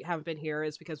why we haven't been here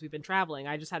is because we've been traveling.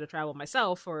 I just had to travel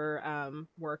myself for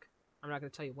work. I'm not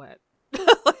going to tell you what.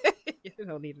 You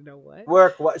don't need to know what.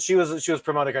 Work. What she was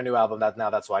promoting her new album.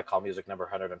 That's why I call music number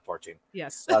 114.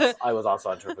 Yes, I was also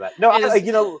on tour for that. No,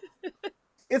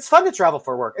 it's fun to travel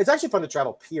for work. It's actually fun to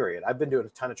travel. Period. I've been doing a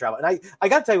ton of travel, and I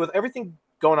got to tell you, with everything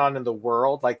going on in the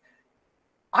world, like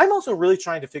I'm also really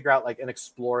trying to figure out and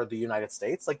explore the United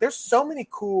States. Like there's so many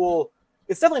cool.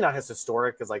 It's definitely not as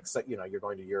historic as you're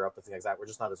going to Europe and things like that. We're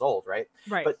just not as old, right?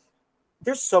 Right. But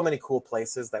there's so many cool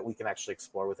places that we can actually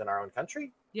explore within our own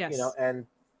country. Yes. And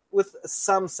with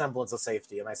some semblance of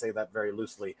safety, and I say that very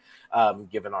loosely,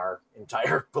 given our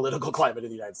entire political climate in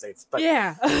the United States. But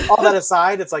yeah, all that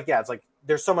aside, it's like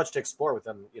there's so much to explore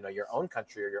within your own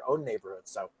country or your own neighborhood.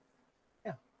 So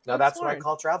yeah, no, that's what I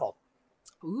call travel.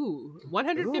 Ooh,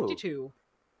 152.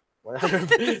 Now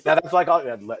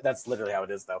that's literally how it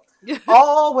is, though.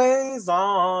 Always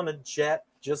on a jet.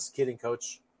 Just kidding,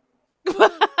 Coach.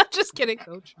 Just kidding,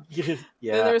 Coach. Yeah.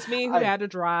 Then there's me who had to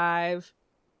drive.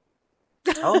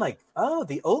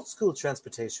 The old school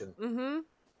transportation. Mm-hmm.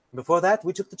 Before that,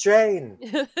 we took the train.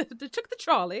 They took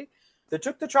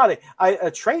the trolley. A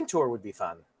train tour would be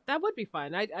fun. That would be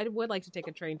fun. I would like to take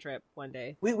a train trip one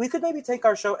day. We could maybe take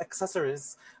our show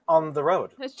Accessories on the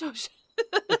road. Accessories.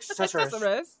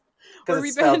 We're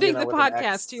rebranding the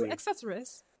podcast to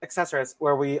Accessories. Accessories,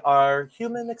 where we are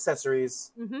human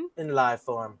accessories in live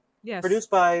form. Yes. Produced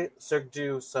by Cirque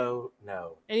du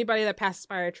Soleil. Anybody that passes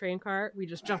by our train car, we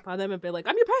just jump on them and be like,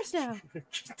 I'm your purse now.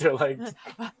 They're like...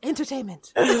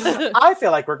 Entertainment. I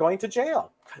feel like we're going to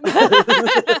jail. Get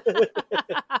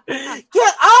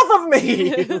off of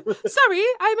me! Sorry,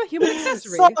 I'm a human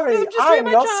accessory. Sorry, I'm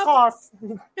your scarf.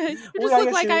 You just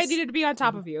look like I needed to be on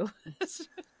top of you.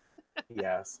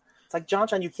 Yes. It's like,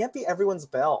 John, you can't be everyone's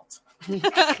belt. Well,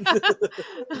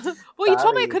 you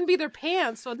told me it couldn't be their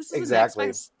pants, so this is an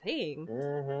expensive thing.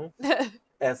 Mm-hmm.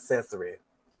 Accessory.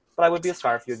 But I would be a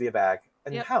scarf, you would be a bag.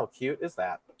 And how cute is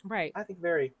that? Right. I think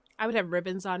very... I would have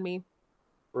ribbons on me.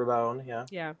 Ribbon, yeah.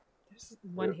 Yeah. There's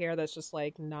one hair that's just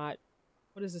like not...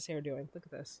 What is this hair doing? Look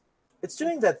at this. It's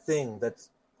doing that thing that's...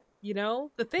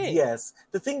 the thing. Yes,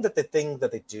 the thing that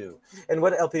they do. And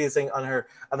what LP is saying on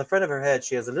the front of her head,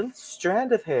 she has a little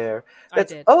strand of hair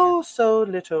that's so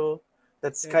little.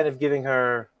 That's kind of giving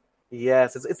her,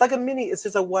 yes, it's like a mini. It's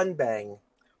just a one bang.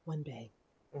 One bang.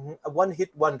 Mm-hmm. A one hit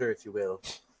wonder, if you will.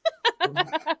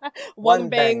 One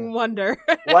bang wonder.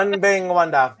 One bang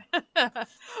wonder.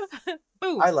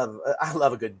 Boom. I love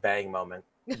a good bang moment,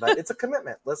 but it's a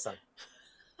commitment. Listen.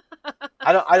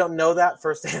 I don't know that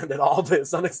firsthand at all,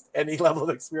 based on any level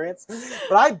of experience.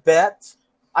 But I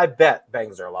bet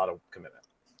bangs are a lot of commitment.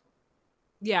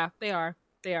 Yeah, they are.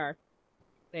 There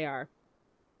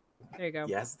you go.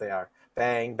 Yes, they are.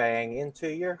 Bang, bang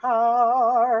into your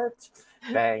heart.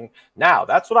 Bang. Now,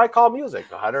 that's what I call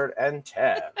music.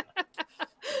 110.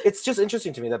 It's just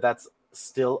interesting to me that that's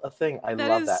still a thing. I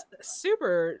love that.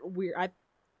 Super weird.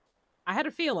 I had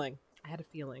a feeling.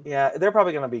 Yeah, they're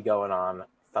probably going to be going on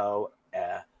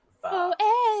forever.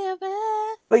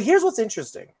 But here's what's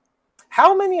interesting.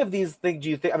 How many of these things do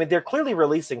you think? I mean, they're clearly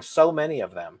releasing so many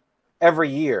of them every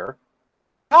year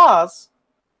because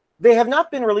they have not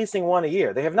been releasing one a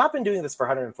year. They have not been doing this for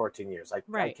 114 years.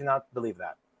 I cannot believe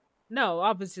that. No,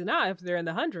 obviously not. If they're in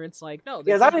the hundreds, no.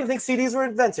 Yes, I don't even think CDs were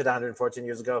invented 114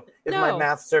 years ago, if my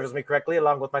math serves me correctly,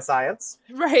 along with my science.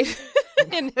 Right.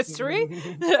 In history.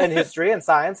 And history and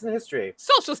science and history.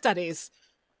 Social studies.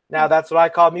 Now that's what I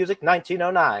call music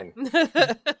 1909.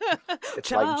 It's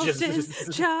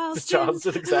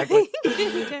Charleston, exactly.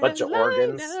 Bunch of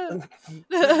organs.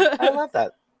 I love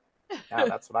that. Now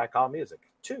that's what I call music,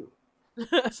 too.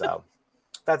 So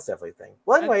that's definitely a thing.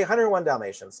 Well, anyway, 101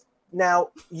 Dalmatians.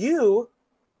 Now,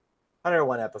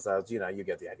 101 episodes, you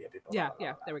get the idea, people. Yeah,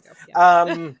 there we go.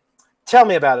 Yeah. Tell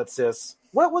me about it, sis.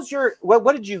 What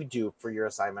did you do for your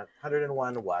assignment?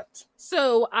 101 what?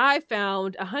 So I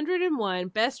found 101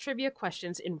 best trivia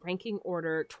questions in ranking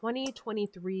order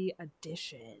 2023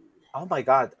 edition. Oh my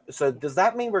god! So does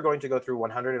that mean we're going to go through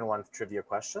 101 trivia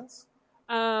questions?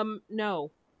 No.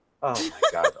 Oh my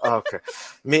god! Okay,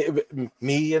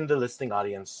 me and the listening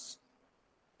audience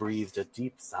breathed a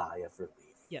deep sigh of relief.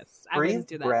 Yes, I wouldn't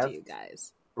do that to you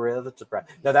guys. Breathe to breath.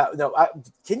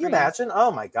 Can you imagine?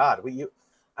 Oh my god! And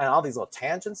all these little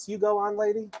tangents you go on,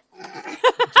 lady.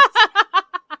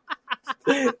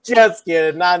 Just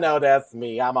kidding. I know that's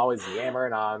me. I'm always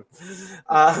yammering on.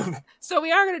 So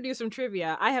we are going to do some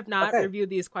trivia. I have not reviewed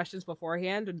these questions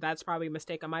beforehand, and that's probably a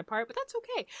mistake on my part, but that's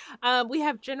okay. We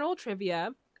have general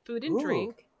trivia, food and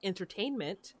drink,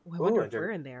 entertainment. I wonder if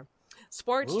we're in there.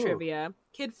 Sports trivia,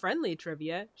 kid-friendly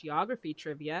trivia, geography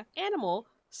trivia, animal,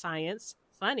 science,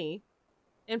 funny,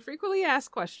 and frequently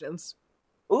asked questions.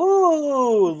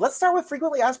 Ooh, let's start with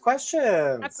frequently asked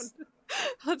questions.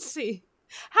 Let's see.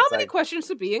 How many questions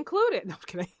would be included? No, I'm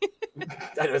kidding.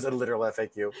 That was a literal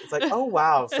FAQ. It's like, oh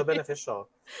wow, so beneficial.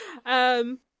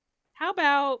 How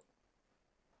about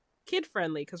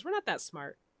kid-friendly? Because we're not that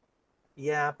smart.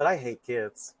 Yeah, but I hate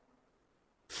kids.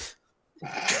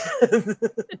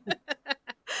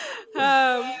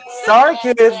 Sorry,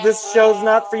 kids. This show's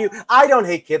not for you. I don't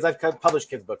hate kids. I've published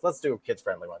kids' books. Let's do a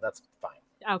kids-friendly one. That's fine.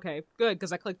 Okay, good,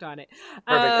 because I clicked on it. Perfect.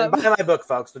 And buy my book,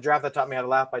 folks. The Giraffe That Taught Me How to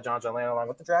Laugh by John Lane, along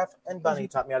with The Giraffe and Bunny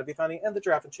Taught Me How to Be Funny, and The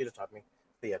Giraffe and Cheetah Taught Me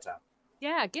Theater.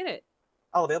 Yeah, get it.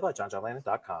 All available at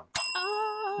johnjohnlannon.com.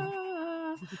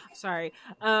 Sorry.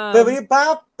 All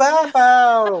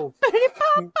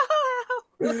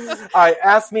right,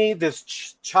 ask me this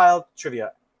child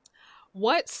trivia.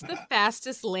 What's the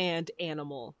fastest land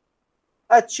animal?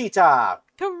 A cheetah.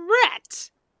 Correct.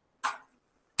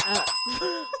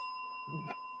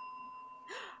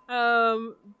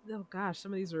 Oh gosh,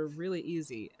 some of these are really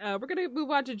easy. We're gonna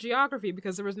move on to geography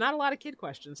because there was not a lot of kid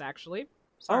questions actually.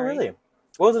 Sorry. Oh really?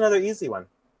 What was another easy one?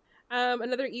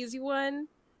 Another easy one.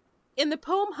 In the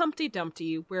poem Humpty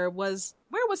Dumpty, where was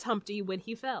Humpty when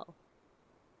he fell?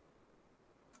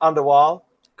 On the wall.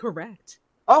 Correct.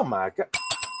 Oh my god!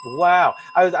 Wow,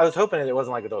 I was hoping it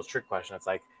wasn't like those trick questions. It's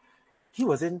like he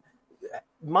was in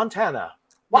Montana.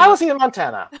 Why was he in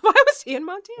Montana? Why was he in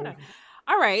Montana?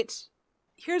 All right.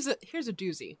 Here's a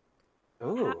doozy.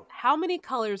 Ooh. How many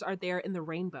colors are there in the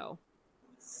rainbow?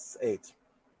 8.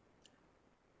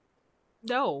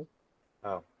 No.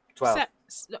 Oh, 12. I'm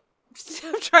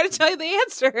trying to tell you the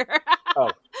answer.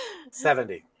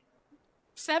 70.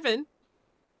 7.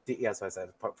 Yes, I said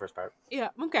first part. Yeah,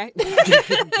 okay.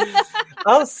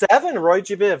 7, Roy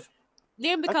G. Biv.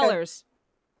 Name the colors.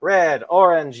 Red,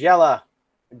 orange, yellow,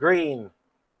 green,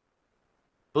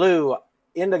 blue,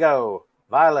 indigo,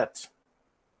 violet.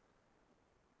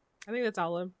 I think that's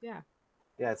all of them. Yeah.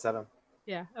 Yeah, it's 7.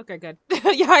 Yeah, okay, good.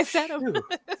 Yeah, I said them.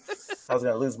 I was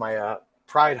going to lose my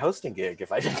pride hosting gig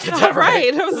if I didn't get that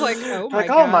right. I was like, oh my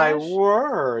gosh. Oh my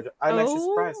word. I'm actually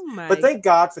surprised. But thank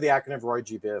God for the acronym Roy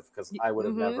G. Biv, because I would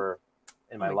have never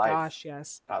in my life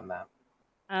gotten that.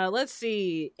 Let's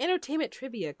see. Entertainment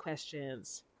trivia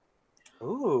questions.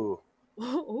 Ooh.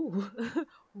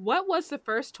 What was the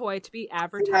first toy to be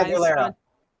advertised on...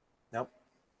 Nope.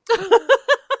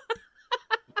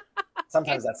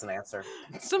 Sometimes that's an answer.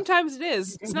 Sometimes it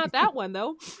is. It's not that one,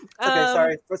 though.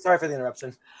 Okay, sorry for the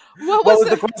interruption. What was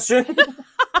the question?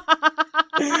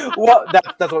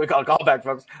 That's what we call a callback,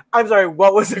 folks. I'm sorry,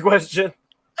 what was the question?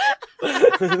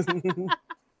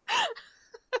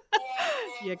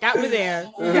 You got me there.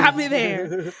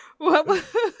 What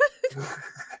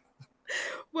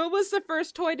was the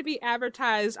first toy to be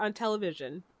advertised on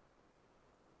television?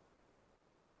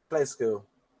 Play School.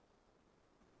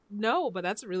 No, but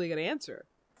that's a really good answer.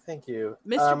 Thank you.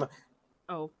 Mystery.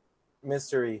 No,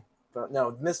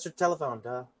 Mr. Telephone,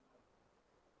 duh.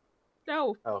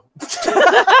 No. Oh.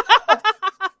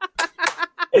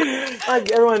 Like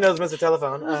everyone knows Mr.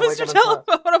 Telephone. Mr.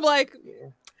 Telephone. I'm like...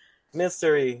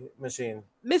 Mystery Machine.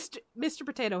 Mr.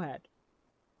 Potato Head.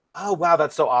 Oh, wow,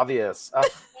 that's so obvious.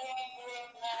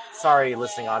 Sorry,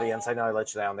 listening audience. I know I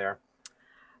let you down there.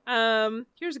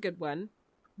 Here's a good one.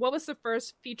 What was the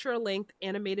first feature-length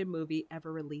animated movie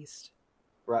ever released?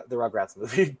 The Rugrats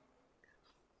movie.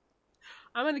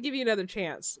 I'm going to give you another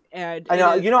chance. And I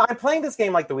know. You know, I'm playing this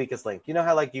game like the weakest link. You know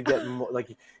how like you get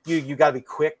like you got to be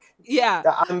quick. Yeah.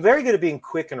 I'm very good at being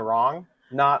quick and wrong,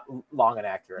 not long and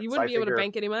accurate. You wouldn't be able to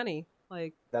bank any money.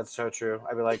 Like that's so true.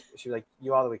 I'd be like, she'd be like,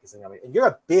 you are the weakest link on me, and you're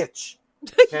a bitch.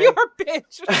 Okay? You're a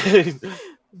bitch.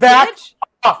 Back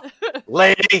off,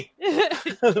 lady.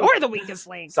 You're the weakest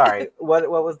link. Sorry. What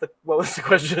was the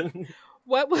question?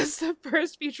 What was the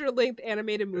first feature-length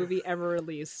animated movie ever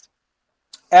released?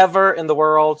 Ever in the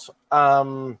world.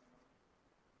 Can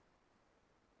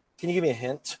you give me a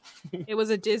hint? It was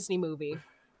a Disney movie.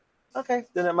 Okay,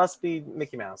 then it must be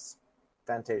Mickey Mouse.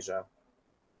 Fantasia.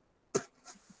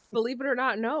 Believe it or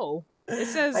not, no. It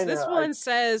says this one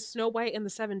says Snow White and the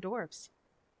Seven Dwarfs.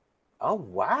 Oh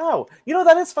wow! You know,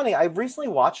 that is funny. I recently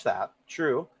watched that.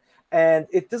 True, and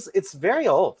it's very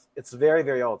old. It's very,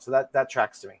 very old. So that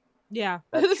tracks to me. Yeah,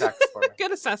 that tracks for me.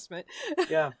 Good assessment.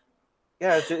 Yeah.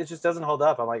 It just doesn't hold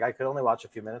up. I'm like, I could only watch a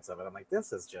few minutes of it. I'm like,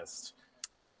 this is just.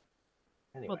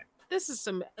 Anyway, well, this is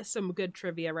some good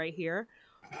trivia right here.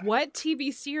 What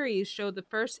TV series showed the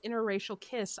first interracial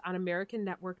kiss on American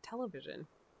network television?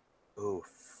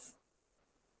 Oof.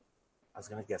 I was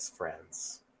gonna guess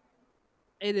Friends.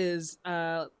 It is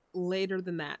later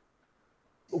than that.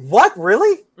 What?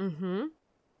 Really? Mm-hmm.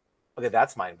 Okay,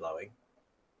 that's mind blowing.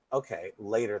 Okay,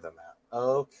 later than that.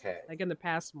 Okay. Like in the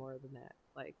past more than that.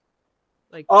 Like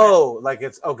like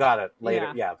it's got it.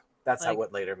 Later. Yeah. That's like,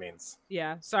 what later means.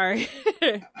 Yeah, sorry.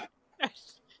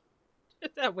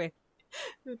 That way.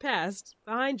 In the past.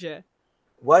 Behind you.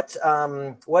 What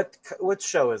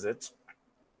show is it?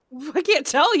 I can't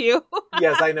tell you.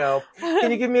 Yes, I know.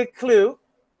 Can you give me a clue?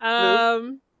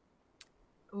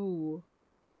 Ooh.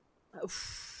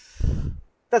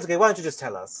 That's okay. Why don't you just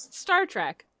tell us? Star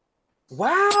Trek.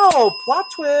 Wow, plot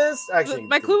twist. Actually,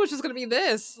 my clue was just gonna be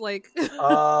this. Like,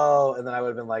 oh, and then I would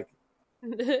have been like,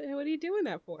 "What are you doing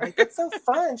that for?" Like, it's so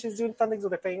fun. She's doing fun things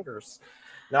with her fingers.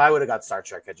 No, I would have got Star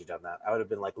Trek had you done that. I would have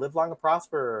been like, "Live long and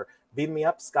prosper. Beam me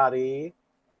up, Scotty."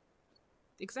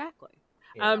 Exactly.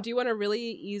 You know. Do you want a really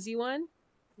easy one?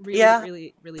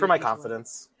 Really for my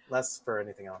confidence, less for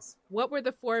anything else. What were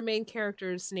the 4 main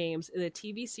characters' names in the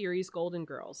TV series Golden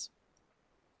Girls?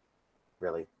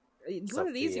 Really? You want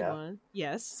an easy one?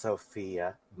 Yes.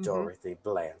 Sophia, Dorothy,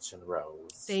 Blanche, and Rose.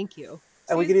 Thank you.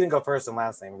 And we could even go first and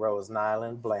last name. Rose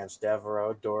Nyland, Blanche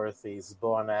Devereaux, Dorothy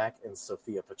Zbornak, and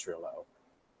Sophia Petrillo.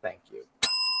 Thank you.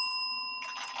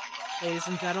 Ladies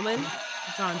and gentlemen,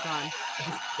 John.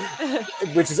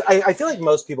 Which is, I feel like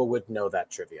most people would know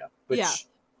that trivia.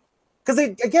 Because,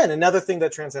 again, another thing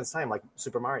that transcends time, like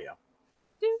Super Mario.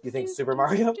 You think Super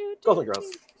Mario? Golden Girls.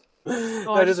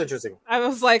 That is interesting. I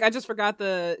was like, I just forgot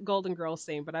the Golden Girls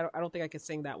theme, but I don't think I could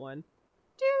sing that one.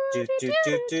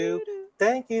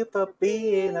 Thank you for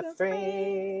being a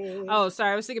friend. Oh,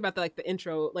 sorry. I was thinking about the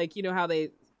intro, like, you know how they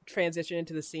transition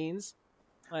into the scenes,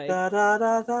 like that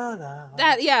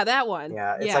one.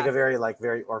 Yeah, it's like a very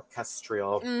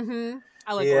orchestral. Mm-hmm.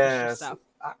 I like orchestra stuff.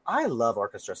 I love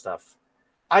orchestra stuff.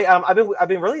 I've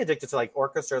been really addicted to like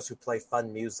orchestras who play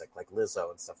fun music, like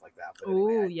Lizzo and stuff like that.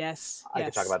 Oh, yes. I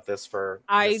could talk about this for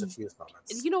just a few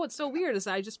moments. You know what's so weird is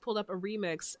I just pulled up a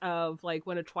remix of like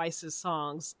one of Twice's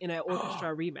songs in an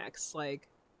orchestra remix. Like,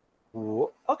 ooh,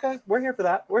 okay, we're here for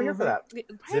that. We're here for that.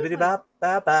 Zibbity bop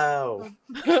bop bow.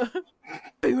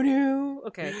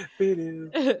 Okay.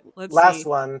 Last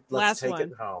one. Let's take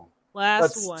it home.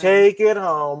 Let's take it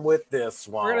home with this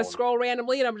one. We're going to scroll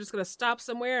randomly, and I'm just going to stop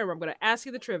somewhere, and I'm going to ask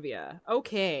you the trivia.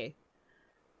 Okay.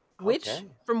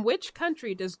 From which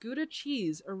country does Gouda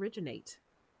cheese originate?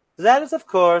 That is, of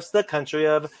course, the country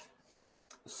of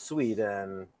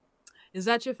Sweden. Is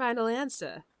that your final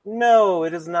answer? No,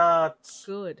 it is not.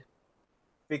 Good.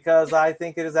 Because I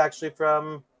think it is actually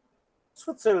from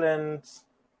Switzerland.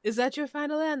 Is that your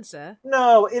final answer?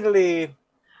 No, Italy.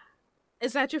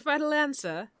 Is that your final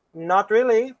answer? Not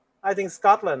really. I think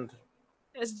Scotland.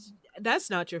 That's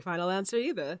not your final answer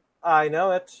either. I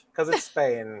know it, because it's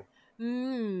Spain.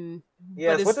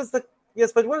 Yes,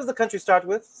 but what does the country start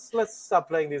with? Let's stop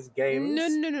playing these games. No.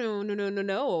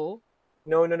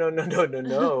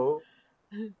 No.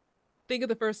 Think of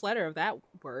the first letter of that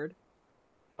word.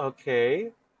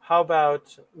 Okay. How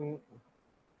about...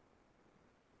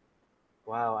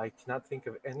 Wow, I cannot think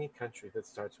of any country that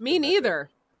starts with... Me neither.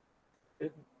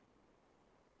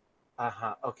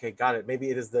 Okay, got it. Maybe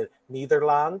it is the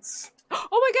Netherlands. Oh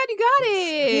my God, you got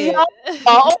it! Yeah.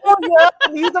 Oh yeah,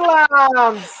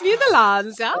 Netherlands.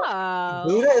 Netherlands, yeah.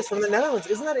 Gouda is from the Netherlands.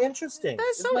 Isn't that interesting?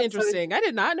 That's so interesting. I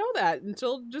did not know that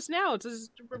until just now.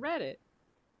 Just read it.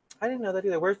 I didn't know that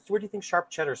either. Where do you think sharp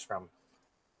cheddar's from?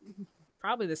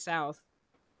 Probably the South.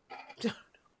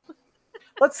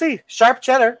 Let's see. Sharp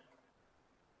cheddar.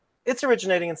 It's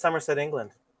originating in Somerset,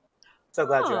 England. So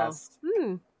glad you asked.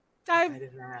 I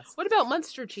didn't ask. What about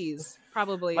Munster cheese?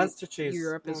 Probably Munster cheese.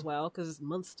 Europe as well, because it's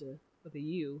Munster with a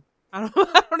U. I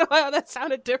don't know how that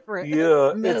sounded different.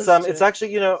 Yeah, it's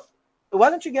actually, why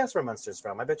don't you guess where Munster's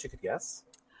from? I bet you could guess.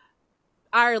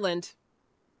 Ireland.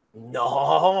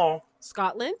 No.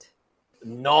 Scotland.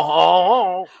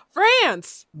 No.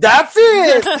 France. That's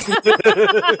it.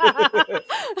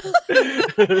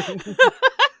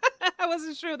 I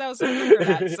wasn't sure that was something for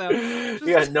that. So just...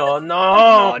 yeah, no.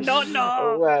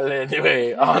 Well,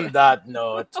 anyway, on that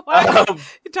note,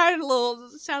 you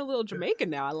sound a little Jamaican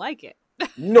now. I like it.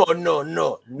 No,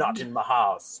 not in my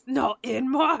house. Not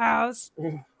in my house.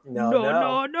 No.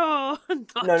 Not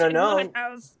in my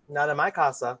house. Not in my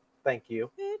casa. Thank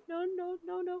you. No.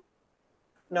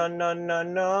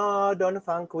 No, don't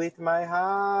funk with my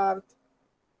heart.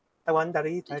 I wonder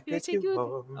if I take you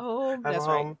home. Oh, that's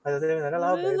home. right.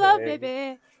 Love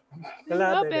baby.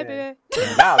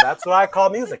 Wow, that's what I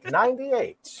call music.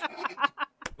 98.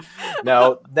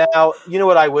 Now, you know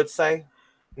what I would say?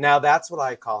 Now that's what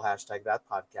I call hashtag that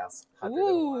podcast.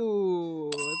 101.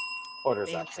 Ooh.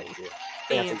 Orders up. Thank you.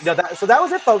 Fancy. No, so that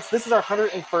was it, folks. This is our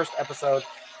 101st episode.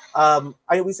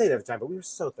 We say it every time, but we are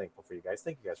so thankful for you guys.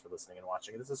 Thank you guys for listening and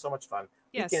watching. This is so much fun.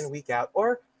 Yes. Week in, week out,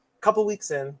 or couple weeks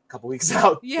in, couple weeks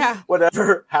out. Yeah.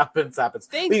 Whatever happens. Thanks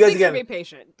you guys again, for being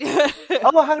patient.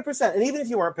 100%. And even if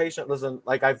you weren't patient, listen,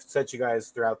 like I've said to you guys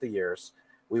throughout the years,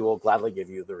 we will gladly give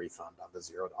you the refund on the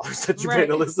 $0 that you pay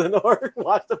to listen or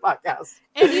watch the podcast.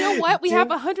 And you know what? We have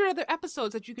 100 other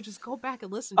episodes that you could just go back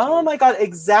and listen to. Oh my God,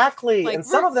 exactly. Like, and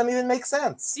some of them even make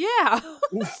sense. Yeah.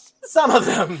 Some of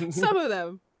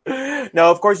them.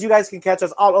 No, of course, you guys can catch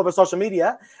us all over social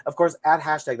media. Of course, at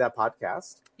hashtag that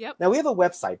podcast. Yep. Now, we have a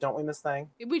website, don't we, Miss Thang?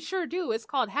 We sure do. It's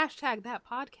called hashtag that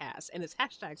podcast, and it's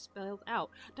hashtag spelled out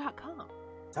 .com.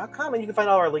 .com, and you can find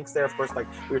all our links there. Of course, like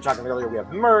we were talking earlier, we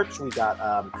have merch, we got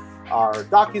our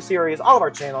docu-series, all of our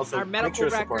channels. So our medical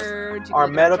records. Our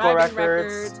medical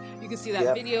records. You can see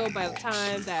that video by the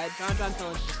time that John fell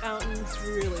into the fountain. It's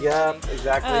really funny.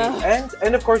 Exactly.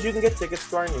 And of course, you can get tickets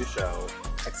to our new show,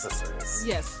 Accessories.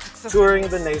 Yes. Accessories. Touring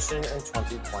the nation in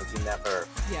 2020 never.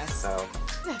 Yes. So,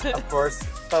 of course,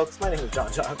 folks, my name is John.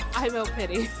 I'm El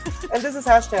Pity. And this is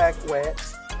hashtag Wet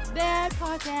That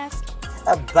Podcast.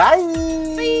 Bye.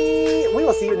 We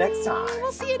will see you next time.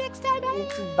 We'll see you next time.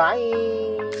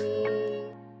 Bye.